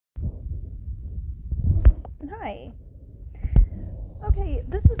Hi. Okay,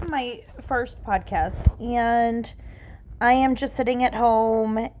 this is my first podcast, and I am just sitting at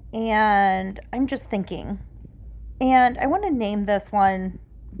home and I'm just thinking. And I want to name this one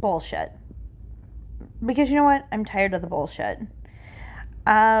bullshit. Because you know what? I'm tired of the bullshit.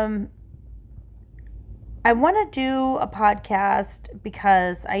 Um, I want to do a podcast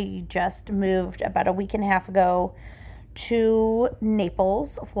because I just moved about a week and a half ago to Naples,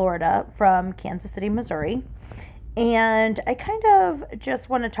 Florida, from Kansas City, Missouri. And I kind of just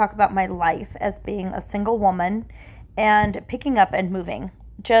want to talk about my life as being a single woman and picking up and moving.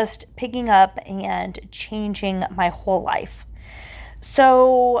 Just picking up and changing my whole life.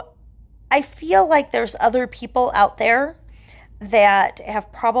 So I feel like there's other people out there that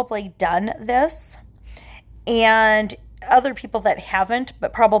have probably done this and other people that haven't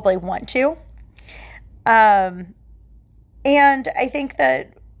but probably want to. Um, and I think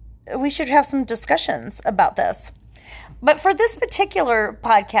that we should have some discussions about this. But for this particular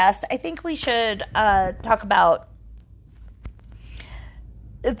podcast, I think we should talk about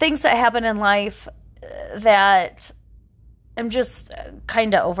things that happen in life that I'm just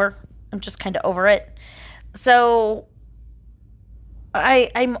kind of over. I'm just kind of over it. So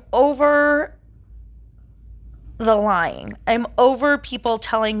I'm over the lying. I'm over people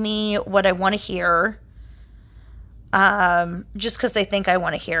telling me what I want to hear just because they think I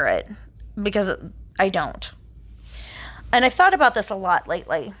want to hear it, because I don't. And I've thought about this a lot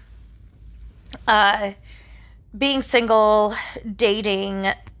lately. Being single,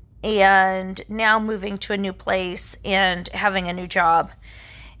 dating, and now moving to a new place and having a new job.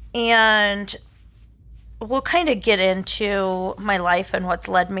 And we'll kind of get into my life and what's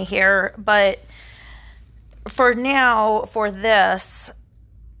led me here. But for now, for this,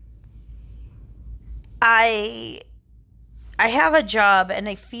 I have a job and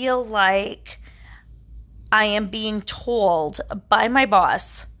I feel like I am being told by my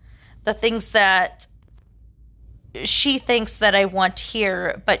boss the things that she thinks that I want to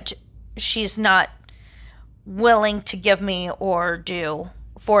hear, but she's not willing to give me or do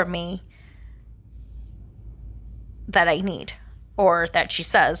for me that I need, or that she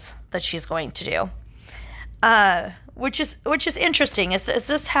says that she's going to do. Which is interesting. Is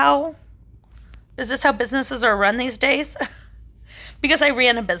this how businesses are run these days? Because I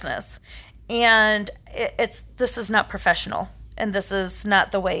ran a business. And this is not professional, and this is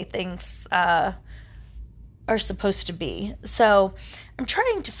not the way things are supposed to be. So I'm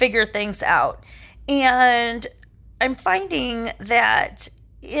trying to figure things out, and I'm finding that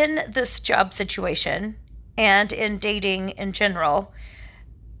in this job situation and in dating in general,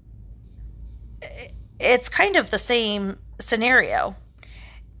 it's kind of the same scenario,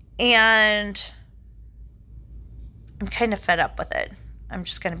 and I'm kind of fed up with it. I'm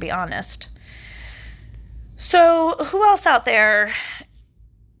just going to be honest. So who else out there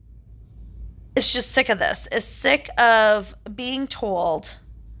is just sick of this? Is sick of being told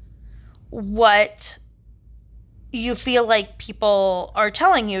what you feel like people are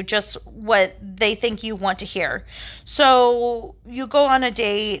telling you, just what they think you want to hear. So you go on a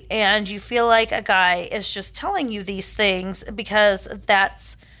date and you feel like a guy is just telling you these things because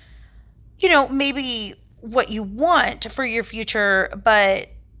that's, maybe what you want for your future, but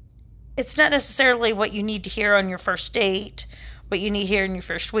it's not necessarily what you need to hear on your first date, what you need to hear in your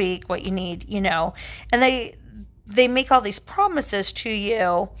first week, what you need, and they make all these promises to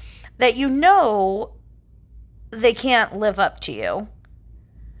you that they can't live up to you,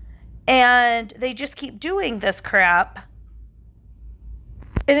 and they just keep doing this crap,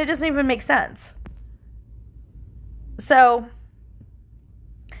 and it doesn't even make sense. So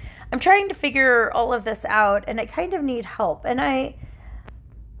I'm trying to figure all of this out, and I kind of need help, and I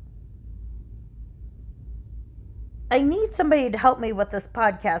need somebody to help me with this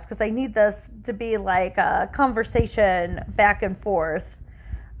podcast, because I need this to be like a conversation back and forth,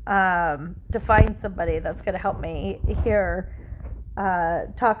 to find somebody that's going to help me here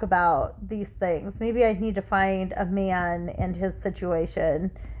talk about these things. Maybe I need to find a man and his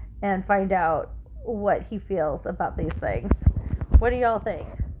situation and find out what he feels about these things. What do y'all think?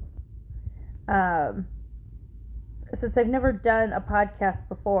 Since I've never done a podcast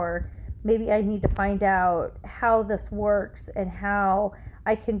before, maybe I need to find out how this works and how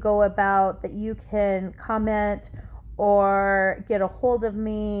I can go about that you can comment or get a hold of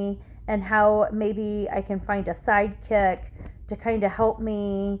me, and how maybe I can find a sidekick to kind of help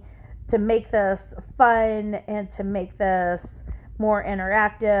me to make this fun and to make this more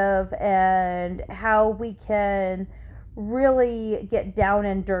interactive, and how we can really get down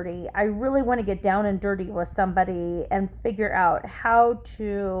and dirty. I really want to get down and dirty with somebody and figure out how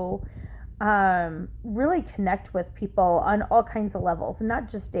to really connect with people on all kinds of levels,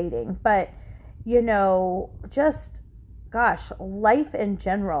 not just dating, but, just, gosh, life in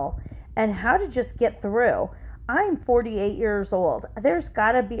general, and how to just get through. I'm 48 years old. There's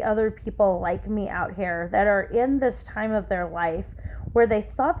got to be other people like me out here that are in this time of their life where they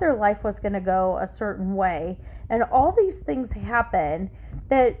thought their life was going to go a certain way, and all these things happen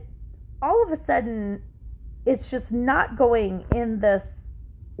that all of a sudden it's just not going in this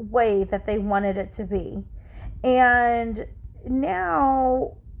way that they wanted it to be. And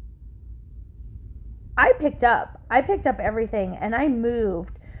now I picked up everything, and I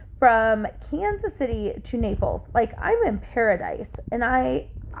moved from Kansas City to Naples. Like, I'm in paradise, and I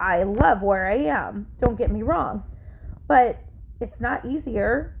love where I am, don't get me wrong, but it's not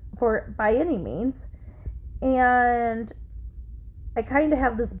easier by any means. And I kind of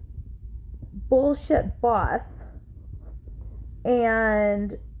have this bullshit boss,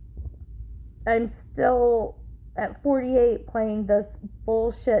 and I'm still at 48 playing this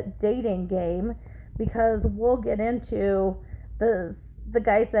bullshit dating game, because we'll get into the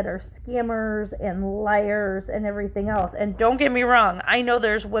guys that are scammers and liars and everything else. And don't get me wrong, I know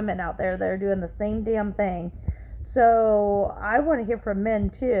there's women out there that are doing the same damn thing. So I want to hear from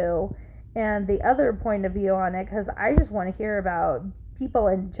men too, and the other point of view on it, because I just want to hear about people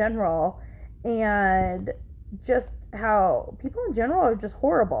in general, and just how people in general are just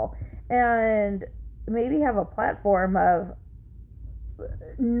horrible, and maybe have a platform of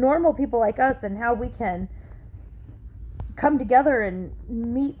normal people like us, and how we can come together and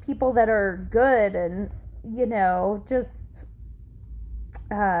meet people that are good, and just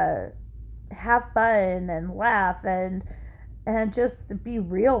have fun and laugh and just be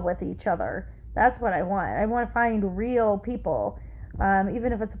real with each other. That's what I want. I want to find real people,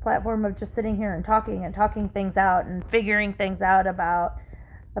 even if it's a platform of just sitting here and talking things out and figuring things out about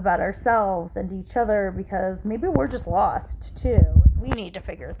ourselves and each other, because maybe we're just lost too. We need to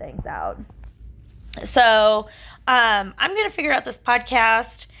figure things out. So I'm going to figure out this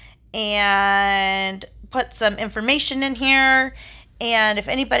podcast and put some information in here. And if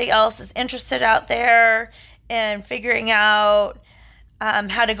anybody else is interested out there in figuring out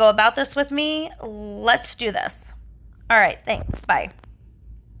how to go about this with me, let's do this. All right, thanks. Bye.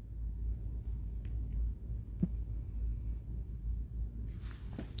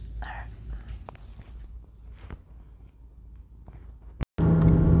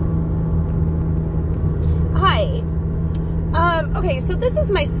 Hi. Okay, so this is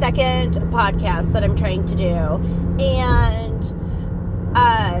my second podcast that I'm trying to do, and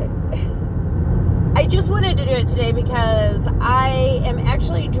I just wanted to do it today because I am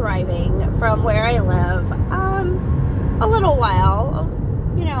actually driving from where I live a little while,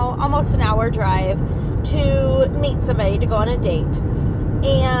 almost an hour drive, to meet somebody to go on a date.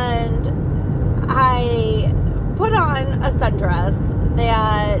 And I put on a sundress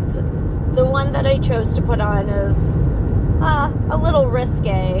that the one that I chose to put on is a little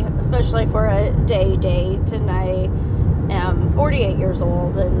risque, especially for a day date, and I am 48 years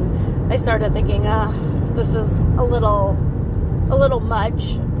old, and I started thinking, this is a little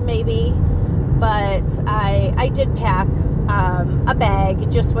much, maybe, but I did pack a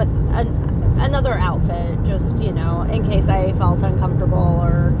bag just with another outfit, just, in case I felt uncomfortable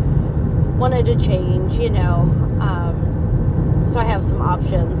or wanted to change, so I have some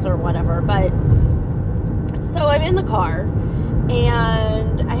options or whatever. But so I'm in the car,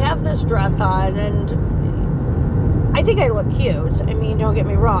 and I have this dress on, and I think I look cute. I mean, don't get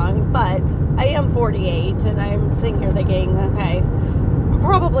me wrong, but I am 48, and I'm sitting here thinking, okay, I'm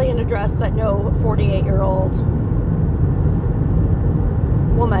probably in a dress that no 48-year-old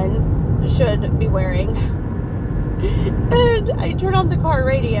woman should be wearing. And I turn on the car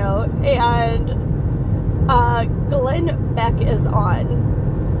radio, and Glenn Beck is on,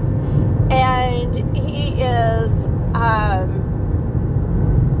 and he is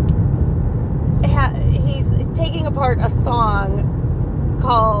he's taking apart a song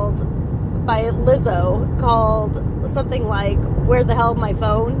by Lizzo called something like "Where the Hell My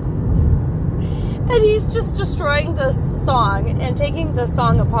Phone?" And he's just destroying this song and taking the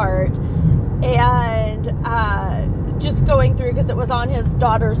song apart, and just going through, because it was on his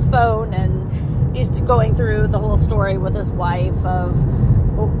daughter's phone, and he's going through the whole story with his wife of,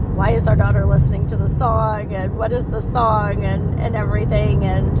 well, why is our daughter listening to the song, and what is the song, and everything,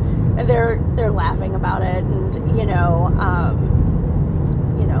 and they're laughing about it, and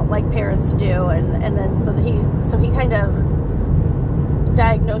like parents do, and then so he kind of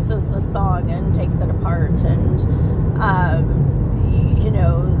diagnoses the song and takes it apart, and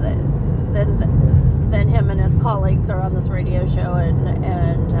then him and his colleagues are on this radio show,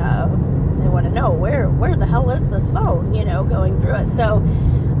 and where the hell is this phone, going through it. So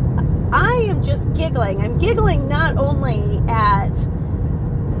I am just giggling. I'm giggling not only at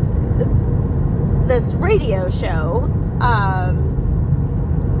this radio show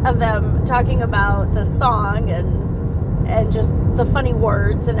of them talking about the song and just the funny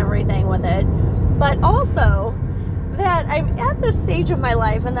words and everything with it, but also that I'm at this stage of my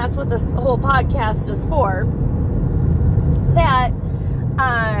life, and that's what this whole podcast is for, that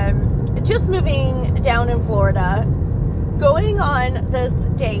just moving down in Florida, going on this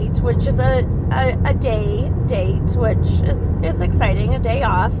date, which is a day date, which is exciting, a day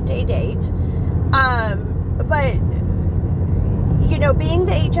off, day date. But, being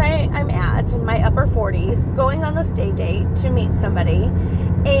the age I'm at, in my upper 40s, going on this day date to meet somebody,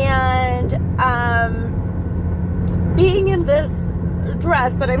 and being in this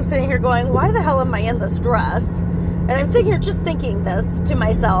dress that I'm sitting here going, why the hell am I in this dress? And I'm sitting here just thinking this to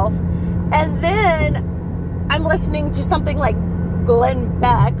myself. And then I'm listening to something like Glenn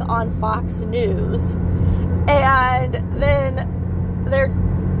Beck on Fox News. And then they're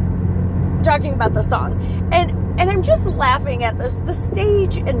talking about the song. And I'm just laughing at the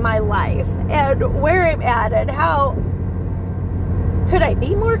stage in my life and where I'm at and how could I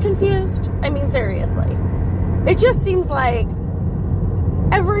be more confused? I mean, seriously. It just seems like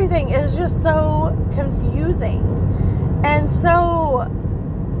everything is just so confusing and so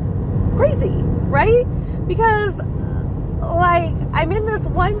crazy, right? Because, like, I'm in this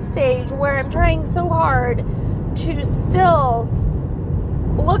one stage where I'm trying so hard to still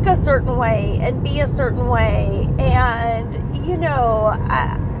look a certain way and be a certain way, and,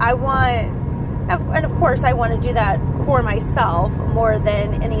 I want, and of course I want to do that for myself more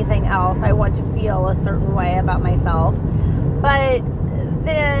than anything else. I want to feel a certain way about myself. But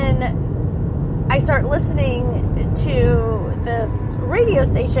then I start listening to this radio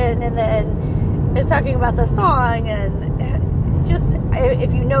station, and then it's talking about the song, and just,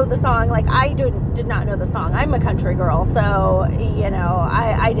 if you know the song, like I did not know the song. I'm a country girl, so,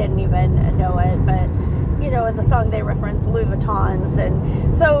 I didn't even know it, but, in the song they reference Louis Vuittons,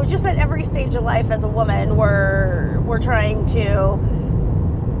 and so just at every stage of life as a woman, we're trying to,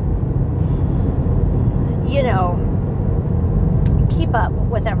 keep up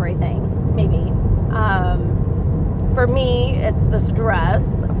with everything, maybe. For me, it's this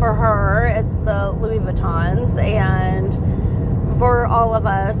dress. For her, it's the Louis Vuittons, and for all of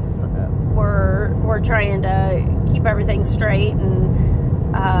us, we're trying to keep everything straight and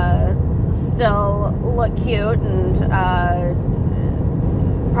still look cute and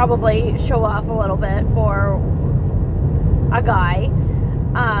probably show off a little bit for a guy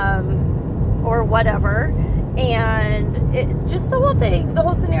or whatever. And just the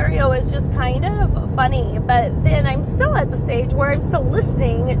whole scenario is just kind of funny. But then I'm still at the stage where I'm still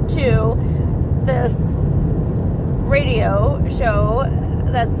listening to this radio show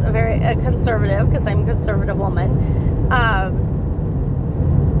that's very conservative, because I'm a conservative woman.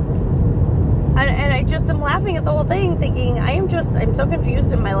 And I just am laughing at the whole thing, thinking I'm so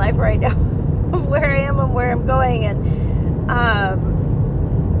confused in my life right now of where I am and where I'm going, and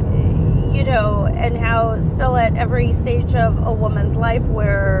and how still at every stage of a woman's life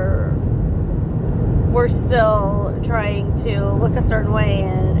where we're still trying to look a certain way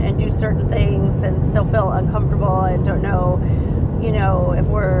and do certain things and still feel uncomfortable and don't know, if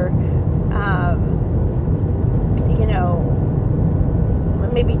we're,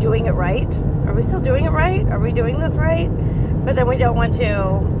 maybe doing it right. Are we still doing it right? Are we doing this right? But then we don't want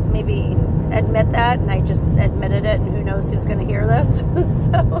to maybe admit that, and I just admitted it, and who knows who's going to hear this.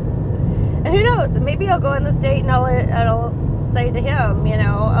 And who knows? Maybe I'll go on this date and I'll say to him,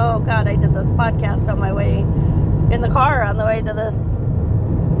 oh God, I did this podcast on my way in the car on the way to this,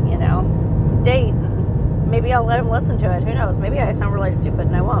 date, and maybe I'll let him listen to it. Who knows? Maybe I sound really stupid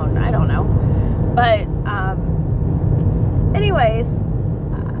and I won't. I don't know. But, anyways,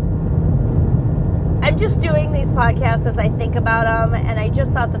 I'm just doing these podcasts as I think about them, and I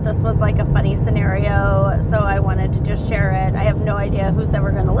just thought that this was like a funny scenario, so I wanted to just share it. I have no idea who's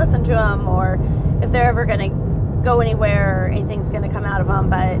ever going to listen to them or if they're ever going to go anywhere or anything's going to come out of them,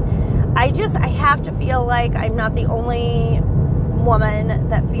 but I have to feel like I'm not the only woman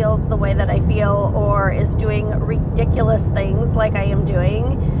that feels the way that I feel or is doing ridiculous things like I am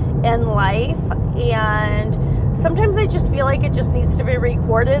doing in life, and sometimes I just feel like it just needs to be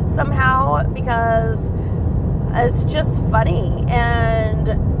recorded somehow because it's just funny, and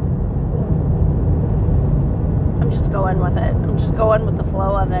I'm just going with it. I'm just going with the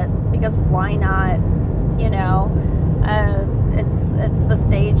flow of it because why not? It's the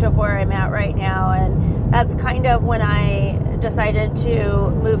stage of where I'm at right now, and that's kind of when I decided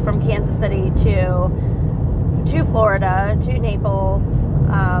to move from Kansas City to Florida, to Naples,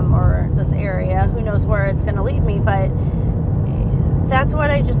 or this area. Who knows where it's going to lead me, but that's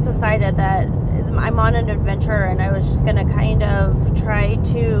what I just decided, that I'm on an adventure, and I was just going to kind of try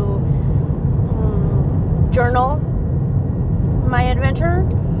to journal my adventure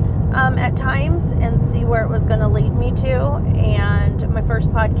at times and see where it was going to lead me to. And my first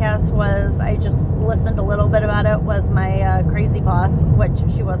podcast was, I just listened a little bit about it, was my crazy boss, which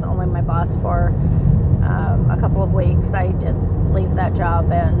she was only my boss for a couple of weeks. I did leave that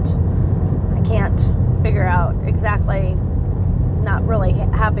job, and I can't figure out exactly, not really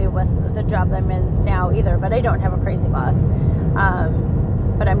happy with the job that I'm in now either, but I don't have a crazy boss.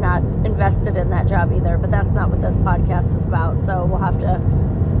 But I'm not invested in that job either, but that's not what this podcast is about. So we'll have to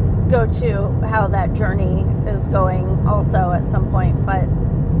go to how that journey is going also at some point. But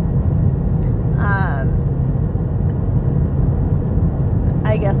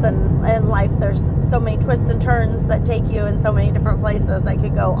I guess in life there's so many twists and turns that take you in so many different places. I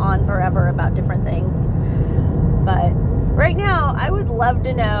could go on forever about different things. But right now, I would love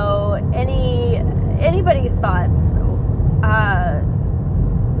to know anybody's thoughts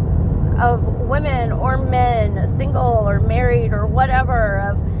of women or men, single or married or whatever,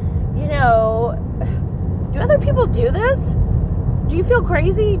 of, do other people do this? Do you feel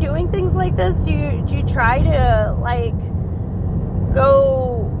crazy doing things like this? Do you try to,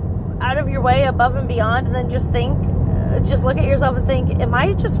 go out of your way above and beyond, and then just look at yourself and think, am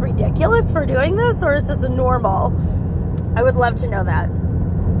I just ridiculous for doing this, or is this normal? I would love to know that.